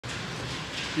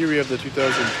Here we have the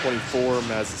 2024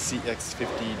 Mazda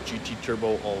CX-50 GT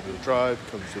Turbo all-wheel drive.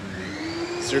 Comes in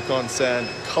the ZIRCON sand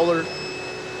color,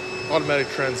 automatic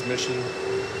transmission.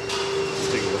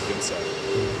 Let's take a look inside.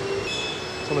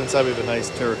 Coming inside, we have a nice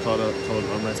terracotta colored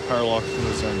armrest, power lock,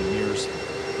 windows and mirrors,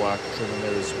 black trim in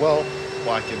there as well.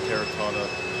 Black and terracotta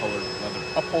colored leather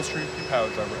upholstery, power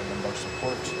driver and lumbar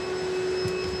support.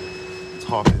 Let's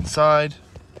hop inside.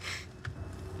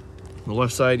 On the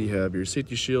left side, you have your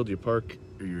safety shield, your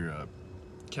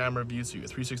camera view, so you get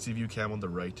 360 view cam on the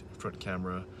right, front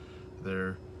camera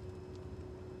there,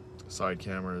 side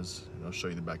cameras, and I'll show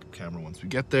you the backup camera once we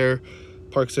get there.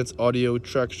 ParkSense audio,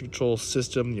 traction control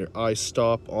system, your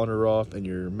iStop on or off, and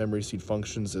your memory seat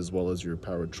functions, as well as your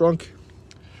power trunk.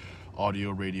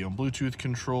 Audio, radio, and Bluetooth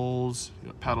controls, you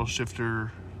got paddle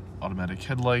shifter, automatic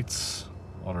headlights,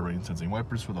 auto rain sensing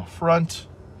wipers for the front.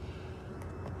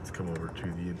 Let's come over to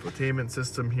the infotainment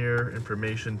system here.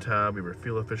 Information tab, we have our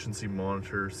fuel efficiency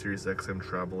monitor, Sirius XM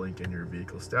travel link, and your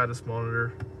vehicle status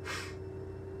monitor.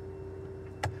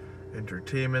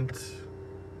 Entertainment,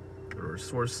 our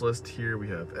source list here, we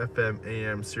have FM,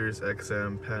 AM, Sirius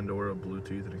XM, Pandora,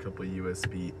 Bluetooth, and a couple of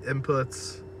USB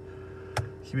inputs.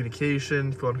 Communication,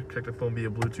 if you want to connect a phone via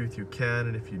Bluetooth, you can,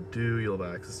 and if you do, you'll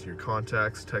have access to your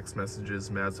contacts, text messages,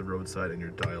 Mazda roadside, and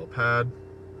your dial pad.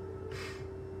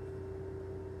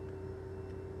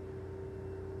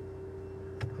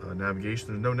 Navigation,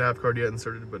 there's no nav card yet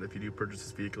inserted, but if you do purchase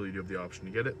this vehicle, you do have the option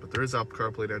to get it. But there is Apple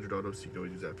CarPlay and Android Auto, so you can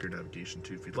always use that for your navigation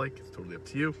too if you'd like. It's totally up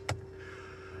to you.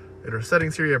 In our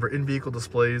settings here, you have our in-vehicle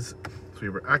displays. So we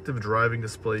have our active driving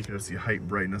display. You can see height,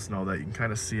 brightness, and all that. You can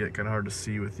kind of see it, kind of hard to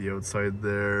see with the outside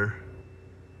there.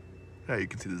 Yeah, you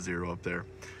can see the 0 up there.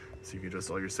 So you can adjust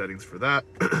all your settings for that.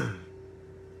 Got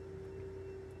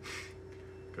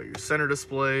your center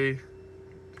display.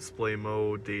 Display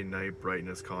mode, day and night,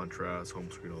 brightness, contrast,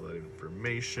 home screen, all that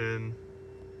information.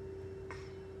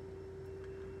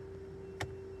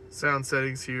 Sound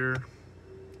settings here.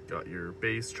 Got your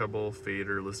bass, treble,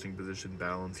 fader, listening position,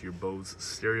 balance, your Bose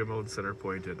stereo mode, center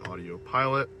point, and audio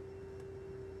pilot.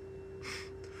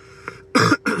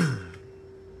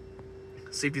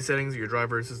 Safety settings, your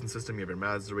driver assistance system, you have your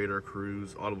Mazda radar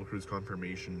cruise, audible cruise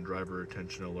confirmation, driver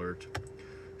attention alert.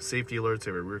 Safety alerts,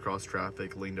 you have your rear cross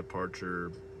traffic, lane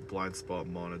departure, blind spot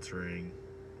monitoring.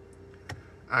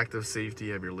 Active safety,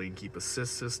 you have your lane keep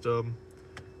assist system.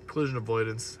 Collision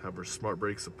avoidance, have your smart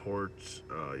brake support,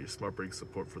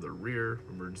 for the rear,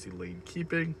 emergency lane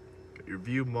keeping. Got your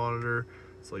view monitor,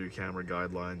 so all your camera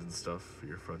guidelines and stuff for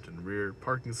your front and rear.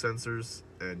 Parking sensors,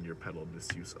 and your pedal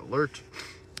misuse alert.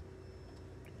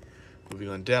 Moving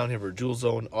on down, you have our dual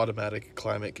zone, automatic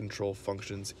climate control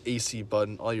functions, AC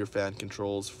button, all your fan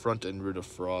controls, front and rear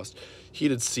defrost,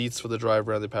 heated seats for the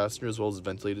driver and the passenger, as well as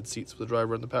ventilated seats for the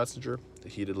driver and the passenger, the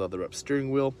heated leather up steering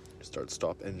wheel, start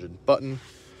stop engine button,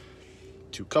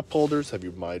 2 cup holders, have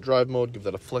your My Drive mode, give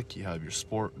that a flick, you have your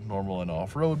sport, normal, and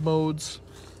off-road modes.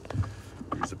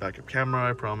 Here's a backup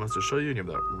camera I promised to show you, and you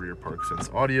have that rear ParkSense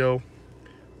audio.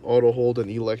 Auto hold and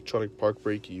electronic park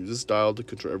brake. You use this dial to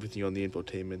control everything on the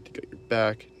infotainment. You got your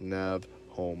back, nav,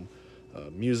 home,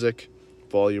 music,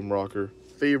 volume rocker,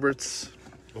 favorites.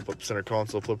 Open up center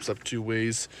console, flips up 2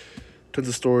 ways. Tons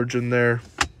of storage in there.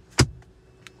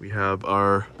 We have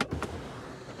our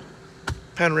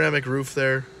panoramic roof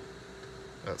there.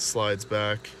 That slides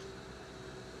back.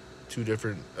 2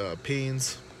 different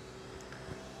panes.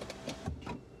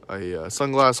 A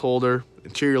sunglass holder,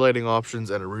 interior lighting options,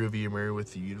 and a rear view mirror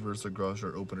with the universal garage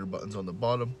door opener buttons on the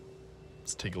bottom.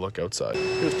 Let's take a look outside.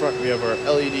 Here's front, we have our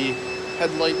LED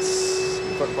headlights,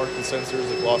 front parking sensors,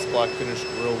 a gloss black finished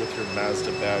grille with your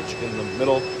Mazda badge in the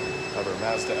middle. Have our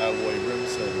Mazda alloy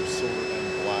rims that are silver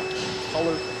and black in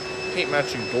color. Paint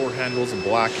matching door handles and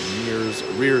black mirrors,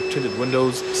 rear tinted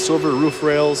windows, silver roof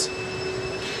rails,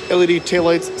 LED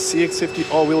taillights, CX-50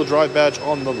 all-wheel drive badge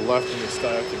on the left, and your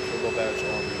Skyactiv-G badge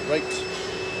on the right.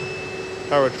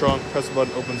 Power trunk, press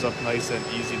button opens up nice and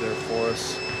easy there for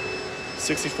us.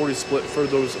 60-40 split for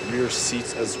those rear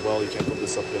seats as well. You can put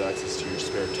this up to get access to your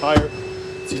spare tire.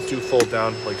 Seats do fold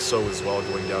down like so as well,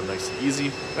 going down nice and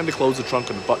easy. And to close the trunk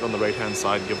on the button on the right hand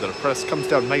side, give that a press. Comes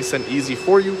down nice and easy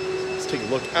for you. Let's take a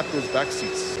look at those back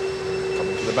seats.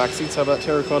 Coming to the back seats, have that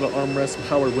terracotta armrest,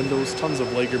 power windows, tons of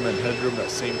legroom and headroom,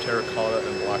 that same terracotta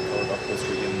and black colored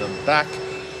upholstery in the back.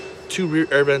 2 rear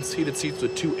air vents, heated seats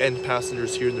with 2 end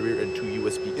passengers here in the rear and 2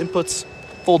 USB inputs.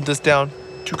 Fold this down,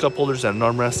 2 cup holders and an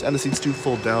armrest, and the seats do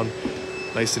fold down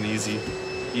nice and easy.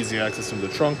 Easy access into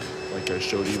the trunk, like I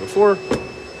showed you before.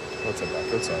 Let's head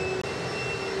back outside.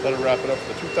 That'll wrap it up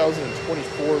for the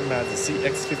 2024 Mazda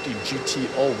CX-50 GT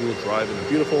all-wheel drive in the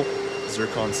beautiful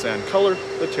ZIRCON sand color,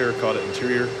 the terracotta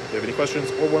interior. If you have any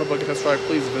questions or want to book a test drive,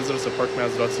 please visit us at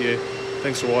parkmazda.ca.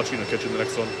 Thanks for watching. I'll catch you in the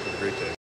next one. Have a great day.